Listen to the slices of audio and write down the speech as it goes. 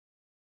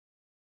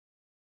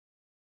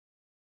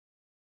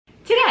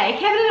Today,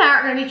 Kevin and I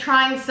are going to be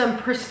trying some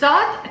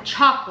Prestat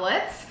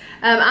chocolates.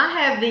 I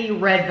have the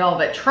Red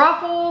Velvet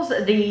Truffles,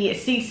 the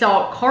Sea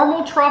Salt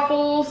Caramel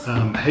Truffles,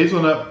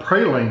 Hazelnut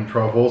Praline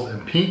Truffles,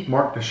 and Pink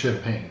Marc de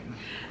Champagne.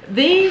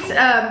 These,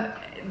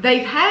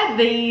 they've had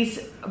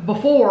these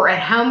before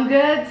at Home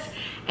Goods,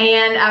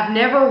 and I've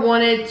never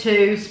wanted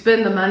to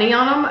spend the money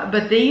on them,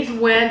 but these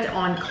went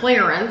on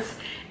clearance.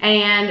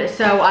 And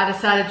so I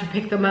decided to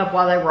pick them up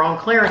while they were on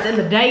clearance. And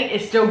the date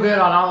is still good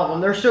on all of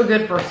them. They're still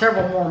good for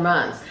several more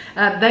months.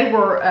 They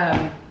were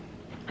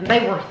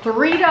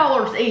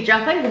 $3 each.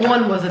 I think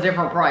one was a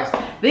different price.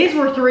 These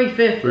were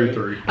 $3.50.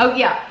 $3.30. Oh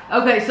yeah.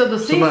 Okay, so the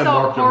sea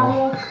salt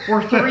caramel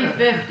were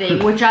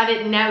 $3.50, which I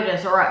didn't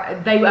notice, or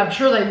I'm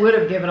sure they would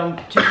have given them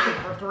to me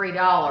for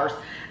 $3.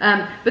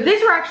 But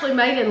these were actually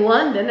made in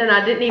London, and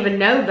I didn't even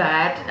know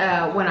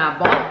that when I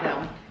bought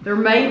them. They're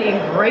made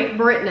in Great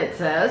Britain, it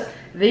says.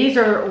 These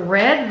are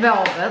red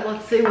velvet.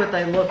 Let's see what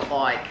they look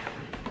like.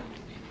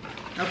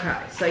 Okay,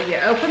 so you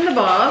open the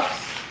box.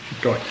 It's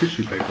got like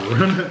tissue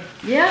paper in it.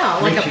 Yeah,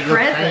 like a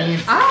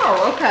present.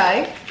 Oh,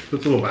 okay.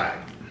 It's a little bag.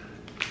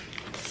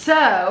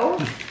 So.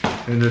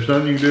 And there's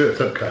nothing you can do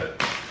except cut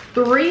it.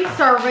 3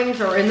 servings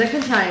are in the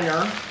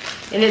container.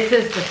 And it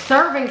says the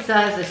serving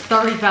size is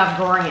 35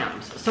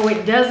 grams. So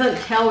it doesn't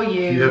tell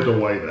you. You have to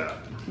weigh that.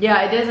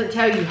 Yeah, it doesn't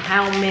tell you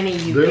how many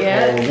you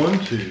get. There are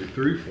 1, 2,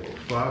 3, 4,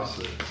 5,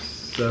 6,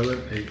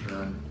 7, 8,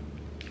 9,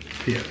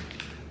 10.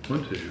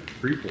 1, 2,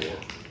 3, 4,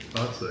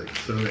 5, 6,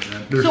 7, 8,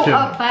 9. There's so 10.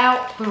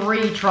 About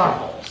 3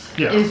 truffles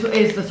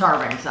is the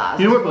serving size.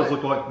 You know what those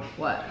look like?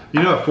 What?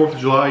 You know at 4th of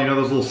July, you know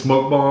those little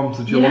smoke bombs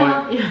that you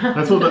like? Yeah.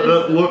 That's what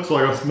that looks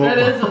like, a smoke bomb.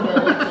 That is what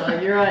it looks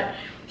like, you're right.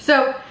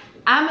 So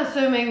I'm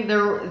assuming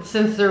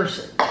since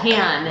there's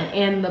 10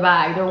 in the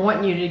bag, they're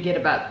wanting you to get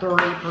about 3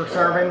 per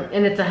serving,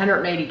 and it's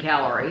 180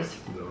 calories.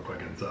 What do they look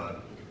like inside?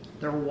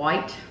 They're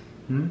white.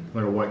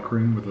 Like a white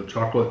cream with a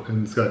chocolate,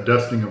 and it's got a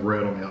dusting of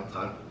red on the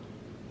outside.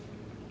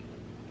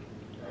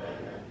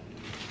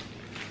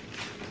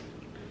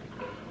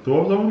 So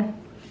what was that one?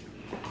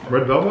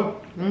 Red velvet?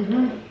 I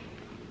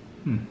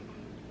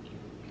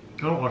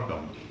don't like that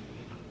one.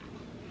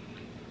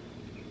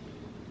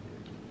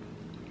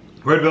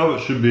 Red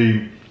velvet should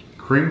be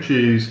cream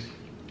cheese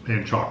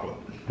and chocolate,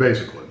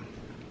 basically.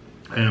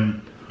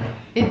 And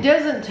it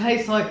doesn't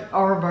taste like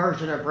our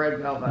version of red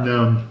velvet.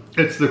 No,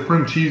 it's the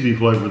cream cheesy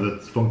flavor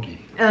that's funky.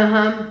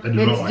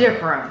 It's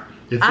different.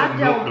 It's like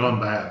milk gone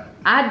bad.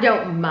 I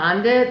don't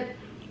mind it.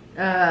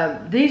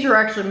 These are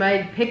actually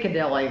made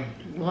Piccadilly,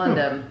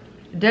 London.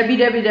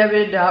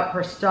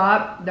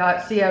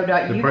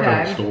 www.prestat.co.uk. They probably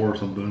have a store or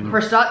something.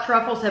 Prestat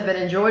truffles have been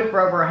enjoyed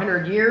for over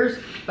 100 years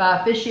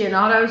by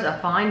aficionados of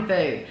fine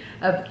food.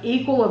 Of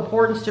equal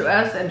importance to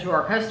us and to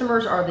our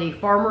customers are the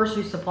farmers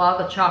who supply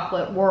the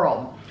chocolate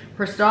world.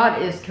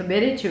 Prestat is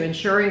committed to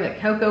ensuring that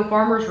cocoa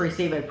farmers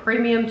receive a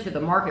premium to the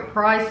market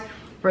price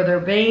for their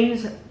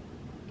beans.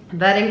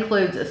 That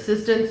includes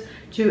assistance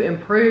to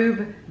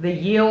improve the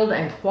yield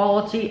and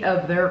quality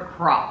of their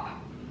crop.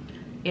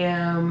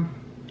 Well,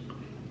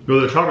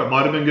 the chocolate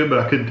might have been good, but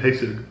I couldn't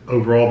taste it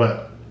overall.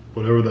 That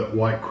whatever that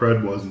white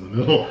crud was in the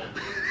middle.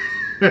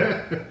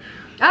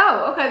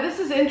 Oh, okay. This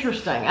is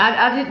interesting.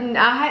 I hadn't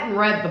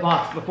read the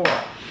box before.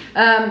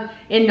 In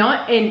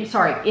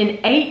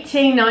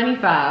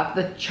 1895,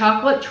 the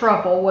chocolate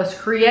truffle was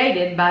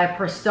created by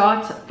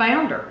Prestat's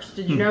founders.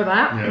 Did you know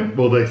that? Yeah.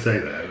 Well, they say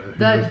that.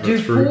 The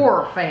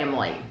Dufour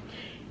family.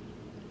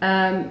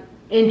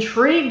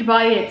 Intrigued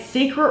by its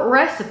secret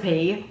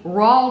recipe,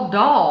 Roald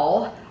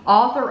Dahl,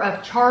 author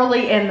of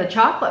Charlie and the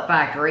Chocolate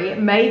Factory,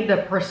 made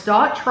the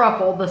Prestat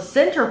truffle the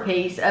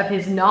centerpiece of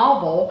his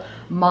novel,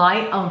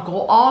 My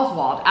Uncle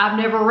Oswald. I've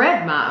never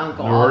read My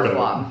Uncle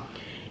Oswald.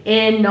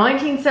 In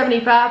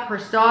 1975,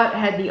 Prestat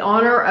had the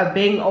honor of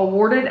being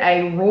awarded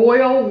a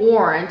royal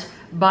warrant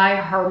by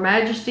Her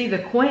Majesty the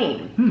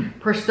Queen.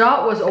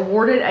 Prestat was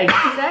awarded a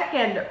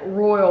second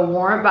royal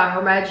warrant by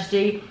Her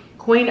Majesty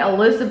Queen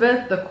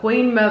Elizabeth, the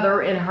Queen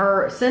Mother, in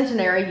her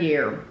centenary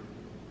year.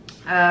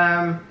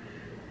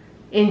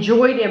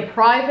 Enjoyed in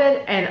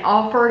private and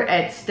offered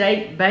at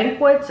state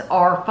banquets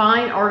are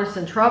fine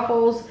artisan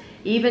truffles,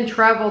 even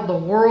traveled the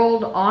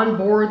world on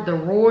board the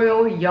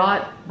Royal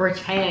Yacht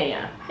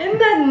Britannia. Isn't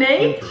that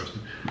neat?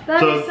 Interesting.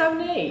 That is so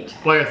neat.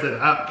 Like I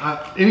said,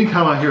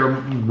 anytime I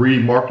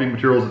read marketing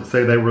materials that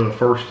say they were the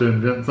first to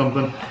invent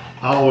something,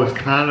 I always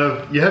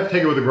you have to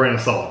take it with a grain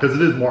of salt, because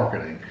it is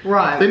marketing.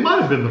 Right. They might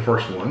have been the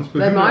first ones. But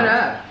they might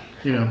have.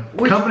 You know,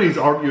 companies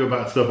argue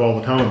about stuff all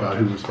the time about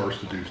who was first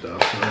to do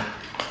stuff. So.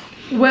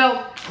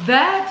 Well,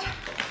 that's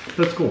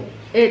cool.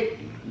 Did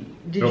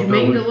you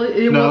mean to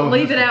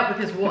leave it out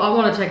because I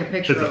want to take a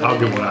picture of it. I'll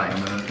get one out in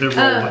a minute. It rolled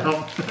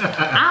out.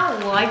 I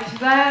liked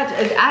that.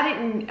 I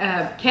didn't.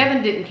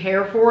 Kevin didn't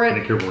care for it. I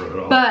didn't care for it at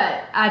all.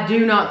 But I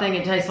do not think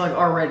it tastes like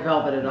our red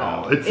velvet at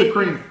all. It's the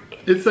cream.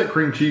 It's that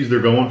cream cheese they're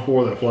going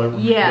for, that flavor.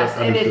 Yes,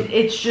 and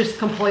it's just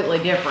completely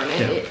different.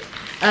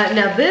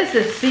 Now this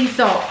is sea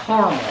salt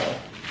caramel.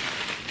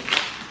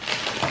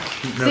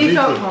 Sea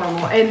salt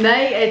caramel, and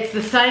it's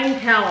the same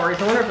calories.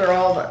 I wonder if they're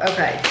all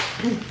okay.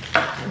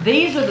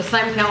 These are the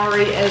same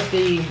calorie as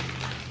the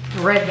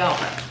red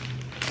velvet.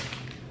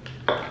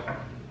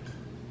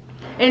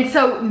 And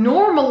so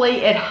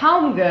normally at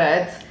Home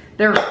Goods,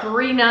 they're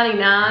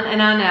 $3.99,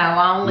 and I know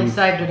I only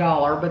saved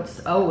 $1,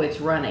 but oh, it's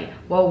runny.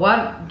 Well,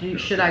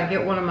 should I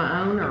get one of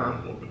my own or?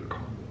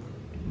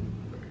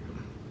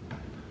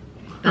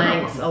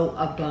 Thanks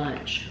a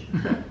bunch.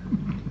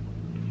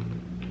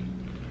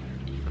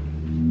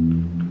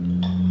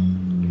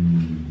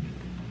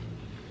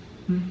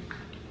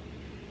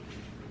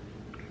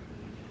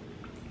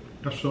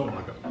 I still don't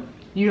like it.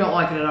 You don't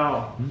like it at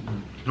all?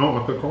 I don't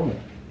like the caramel.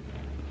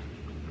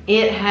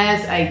 It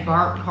has a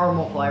burnt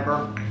caramel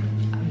flavor,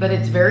 but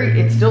it's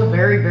still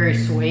very, very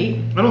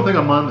sweet. I don't think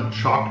I mind the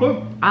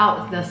chocolate.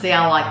 Now see,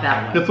 I like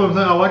that one. That's what I'm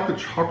saying. I like the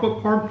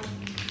chocolate part.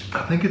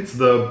 I think it's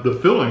the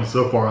filling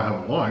so far I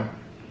haven't liked.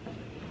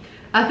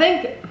 I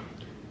think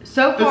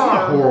so far. It's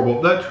not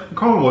horrible. That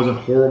caramel wasn't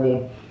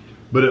horrible,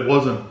 but it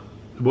wasn't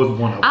one of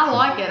them. I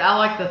like it. I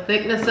like the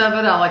thickness of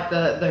it. I like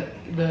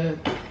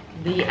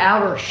the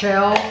outer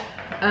shell.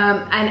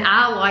 And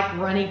I like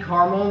runny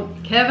caramel.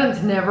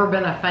 Kevin's never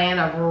been a fan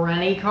of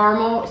runny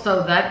caramel,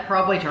 so that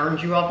probably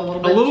turns you off a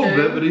little bit. A little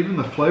bit, but even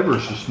the flavor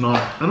is just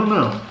not, I don't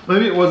know.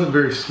 Maybe it wasn't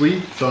very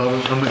sweet, so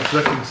I'm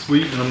expecting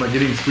sweet and I'm not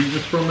getting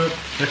sweetness from it.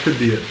 That could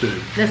be it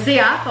too. Now see,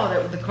 I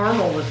thought the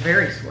caramel was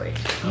very sweet.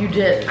 You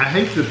did. I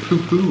hate to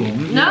poo-poo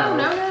them. No.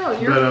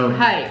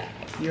 Hey,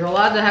 you're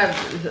allowed to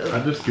have.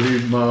 I just give you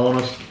my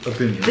honest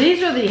opinion.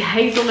 These are the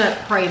hazelnut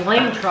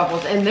praline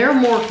truffles, and they're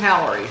more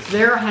calories.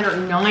 They're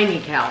 190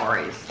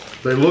 calories.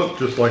 They look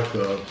just like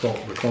the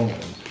caramel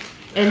ones.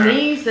 And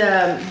these,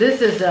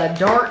 this is a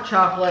dark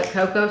chocolate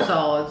cocoa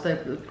solids. They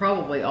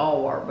probably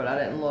all are, but I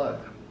didn't look.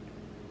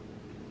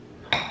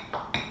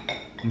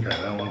 Okay,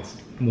 that one's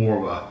more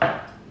of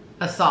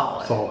a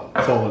solid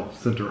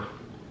center.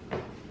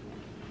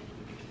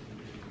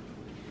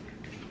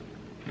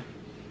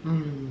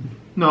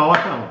 No, I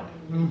like that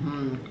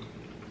one.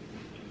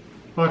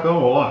 I like that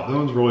one a lot. That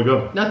one's really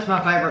good. That's my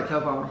favorite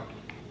so far.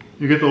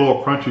 You get the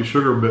little crunchy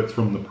sugar bits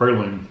from the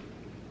praline.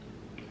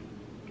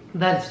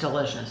 That's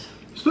delicious.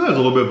 Still has a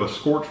little bit of a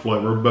scorch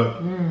flavor,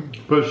 but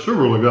it's still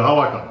really good. I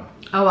like that one.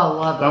 Oh, I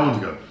love that. That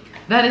one's good.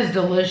 That is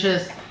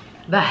delicious.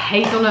 The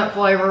hazelnut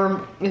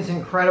flavor is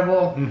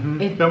incredible.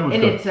 That one's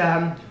good.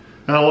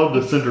 And I love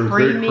the center. It's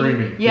very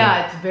creamy.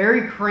 Yeah, it's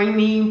very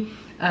creamy.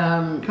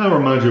 Kind of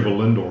reminds you of a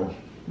Lindor.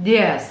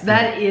 Yes,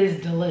 that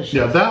is delicious.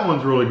 Yeah, that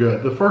one's really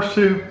good. The first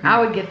two, I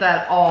would get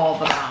that all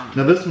the time.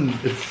 Now this one,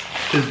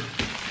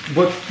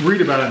 read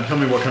about it and tell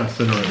me what kind of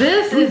center it is.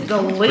 This is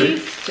the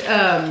least.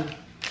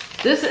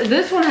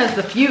 This one has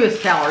the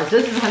fewest calories.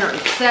 This is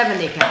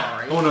 170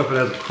 calories. I don't know if it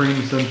has a cream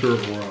center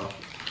or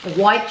a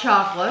white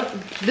chocolate.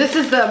 This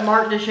is the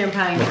Marc de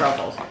Champagne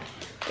truffles.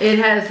 It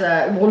has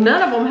well,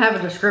 none of them have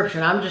a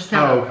description. I'm just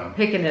kind of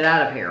picking it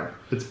out of here.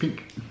 It's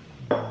pink.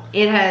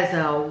 It has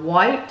a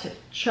white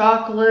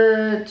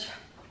chocolate.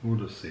 We'll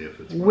just see if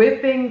it's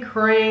whipping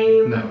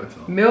cream. No, it's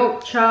not.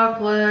 Milk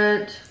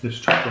chocolate. It's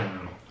chocolate in the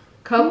middle.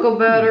 Cocoa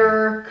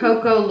butter,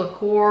 cocoa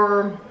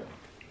liqueur.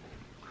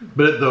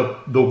 But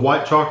the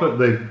white chocolate,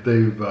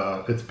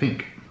 it's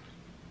pink.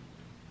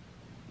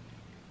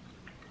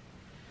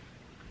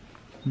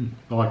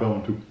 I like that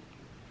one too.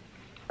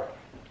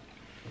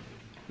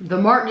 The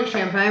Marc de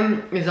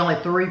Champagne is only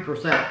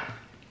 3%.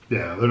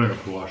 Yeah, they're not gonna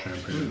put a lot of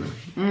champagne in there.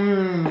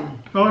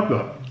 I like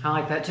that. I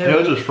like that too. Yeah,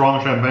 it's a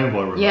strong champagne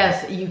flavor.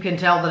 Yes, you can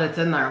tell that it's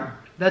in there.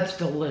 That's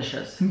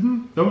delicious. That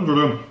one's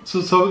really good.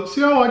 So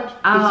see, I like.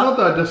 It's not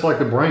that I dislike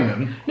the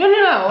brand.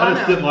 No. I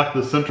just didn't like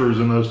the centers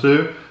in those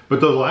two.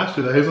 But those last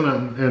two, the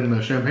hazelnut and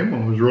the champagne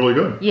one, was really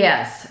good.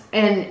 Yes,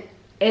 and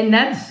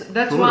that's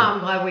why I'm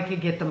glad we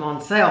could get them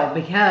on sale,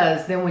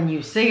 because then when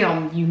you see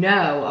them, you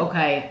know,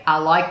 okay, I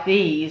like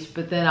these,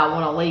 but then I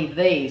want to leave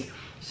these.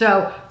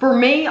 So for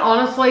me,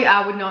 honestly,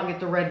 I would not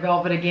get the red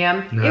velvet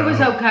again. No. It was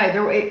okay.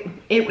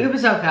 It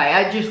was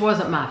okay. It just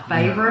wasn't my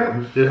favorite.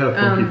 No, it had a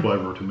funky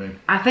flavor to me.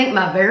 I think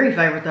my very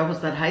favorite though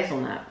was that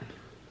hazelnut.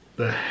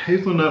 The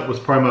hazelnut was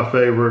probably my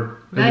favorite,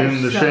 and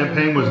then the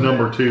champagne was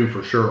number 2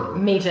 for sure.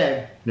 Me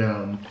too.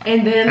 Yeah.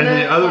 And then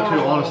the other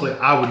two, honestly,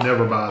 I would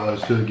never buy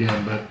those two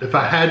again. But if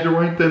I had to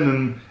rank them,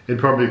 then it'd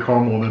probably be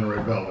caramel and then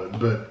red velvet.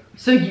 But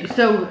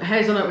so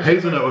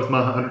hazelnut was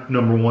my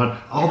number 1.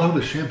 Although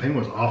the champagne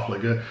was awfully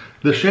good.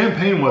 The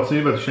champagne, what's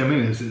neat about the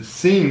champagne is it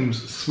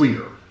seems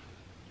sweeter.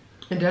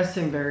 It does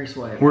seem very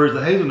sweet. Whereas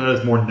the hazelnut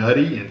is more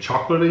nutty and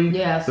chocolatey.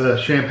 Yes.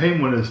 The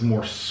champagne one is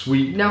more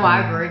sweet. No,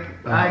 I agree.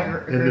 I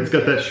agree. And it's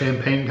got that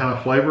champagne kind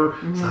of flavor.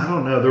 So I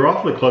don't know. They're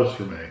awfully close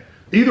for me.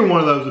 Either one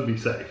of those would be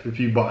safe if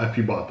you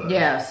bought those.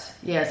 Yes,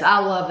 I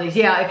love these.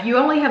 Yeah, if you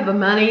only have the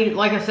money,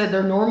 like I said,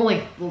 they're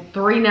normally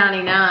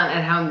 $3.99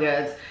 at Home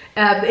Goods.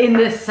 In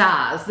this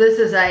size. This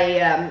is a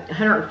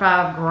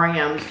 105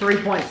 grams,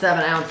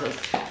 3.7 ounces.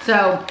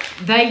 So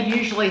they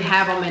usually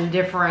have them in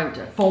different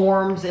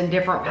forms and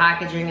different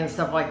packaging and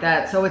stuff like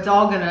that. So it's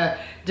all gonna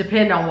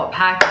depend on what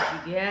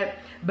package you get.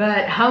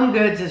 but Home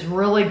Goods is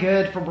really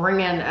good for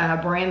bringing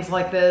brands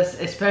like this,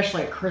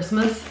 especially at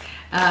Christmas.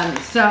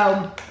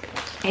 So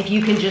if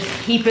you can just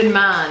keep in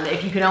mind,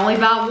 if you can only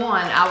buy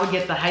one, I would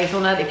get the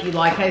hazelnut if you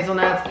like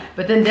hazelnuts,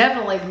 but then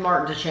definitely the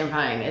Marc de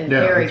Champagne is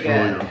very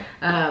good. Really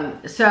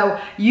good. So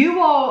you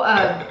all,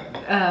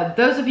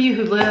 those of you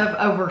who live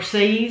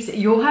overseas,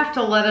 you'll have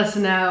to let us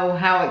know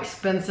how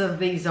expensive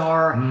these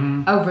are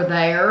over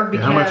there.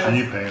 Because, how much are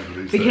you paying for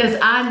these Because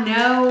things? I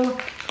know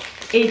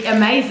it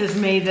amazes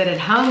me that at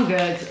Home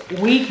Goods,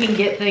 we can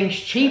get things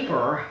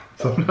cheaper.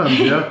 Sometimes,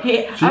 yeah.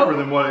 Cheaper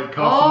than what it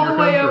costs all in your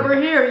the way country. over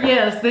here,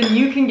 yes, then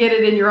you can get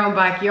it in your own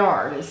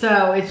backyard.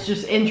 So it's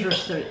just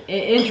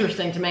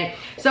interesting to me.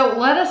 So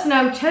let us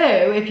know too,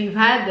 if you've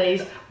had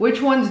these,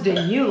 which ones do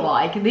you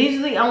like? These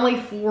are the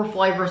only 4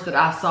 flavors that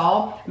I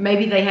saw.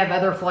 Maybe they have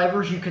other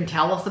flavors you can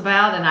tell us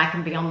about, and I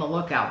can be on the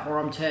lookout for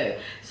them too.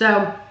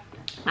 So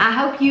I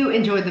hope you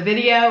enjoyed the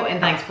video, and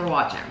thanks for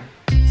watching.